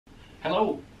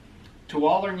Hello! To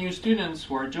all our new students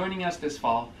who are joining us this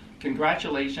fall,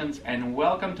 congratulations and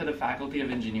welcome to the Faculty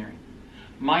of Engineering.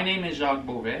 My name is Jacques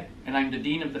Beauvais and I'm the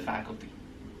Dean of the Faculty.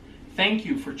 Thank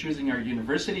you for choosing our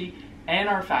university and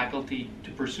our faculty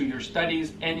to pursue your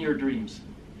studies and your dreams.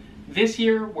 This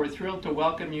year, we're thrilled to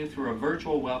welcome you through a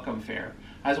virtual welcome fair,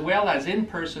 as well as in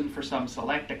person for some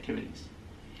select activities.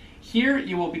 Here,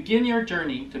 you will begin your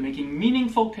journey to making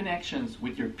meaningful connections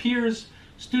with your peers,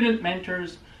 student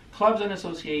mentors, clubs and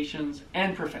associations,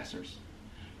 and professors.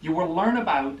 You will learn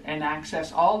about and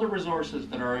access all the resources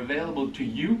that are available to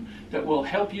you that will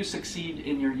help you succeed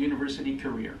in your university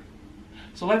career.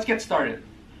 So let's get started.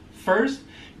 First,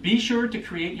 be sure to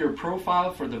create your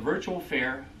profile for the virtual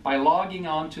fair by logging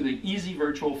on to the Easy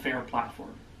Virtual Fair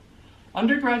platform.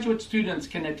 Undergraduate students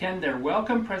can attend their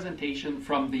welcome presentation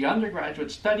from the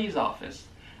Undergraduate Studies Office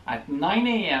at 9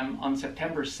 a.m. on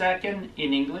September 2nd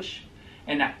in English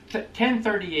and at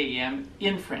 10:30 a.m.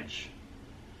 in French.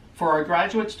 For our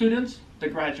graduate students, the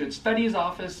Graduate Studies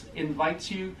Office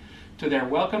invites you to their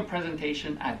welcome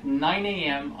presentation at 9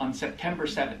 a.m. on September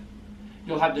 7th.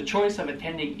 You'll have the choice of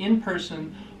attending in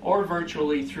person or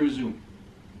virtually through Zoom.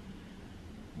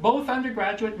 Both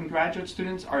undergraduate and graduate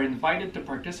students are invited to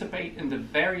participate in the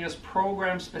various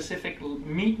program-specific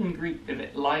meet and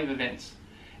greet live events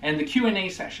and the Q&A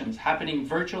sessions happening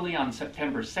virtually on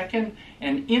September 2nd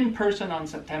and in person on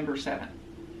September 7th.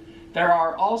 There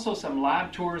are also some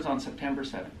lab tours on September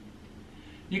 7th.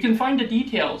 You can find the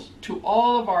details to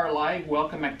all of our live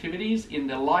welcome activities in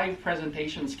the live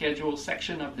presentation schedule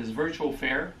section of this virtual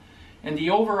fair and the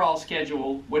overall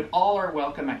schedule with all our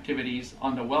welcome activities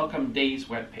on the Welcome Days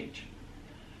webpage.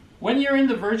 When you're in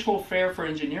the virtual fair for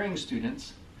engineering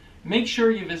students, make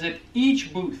sure you visit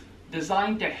each booth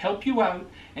designed to help you out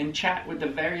and chat with the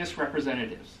various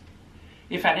representatives.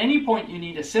 If at any point you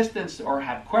need assistance or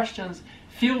have questions,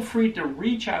 feel free to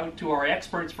reach out to our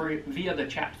experts via the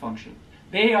chat function.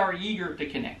 They are eager to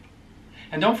connect.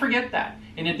 And don't forget that,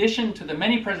 in addition to the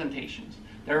many presentations,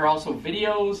 there are also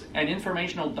videos and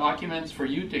informational documents for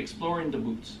you to explore in the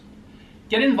booths.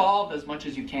 Get involved as much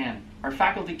as you can. Our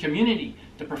faculty community,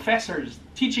 the professors,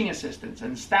 teaching assistants,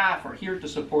 and staff are here to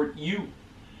support you.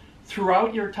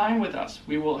 Throughout your time with us,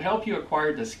 we will help you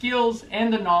acquire the skills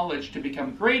and the knowledge to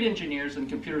become great engineers and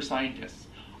computer scientists.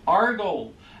 Our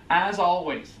goal, as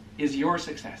always, is your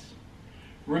success.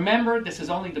 Remember, this is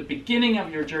only the beginning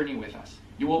of your journey with us.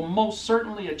 You will most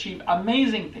certainly achieve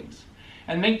amazing things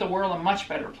and make the world a much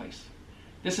better place.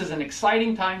 This is an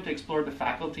exciting time to explore the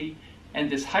faculty, and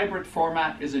this hybrid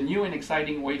format is a new and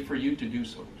exciting way for you to do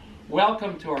so.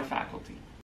 Welcome to our faculty.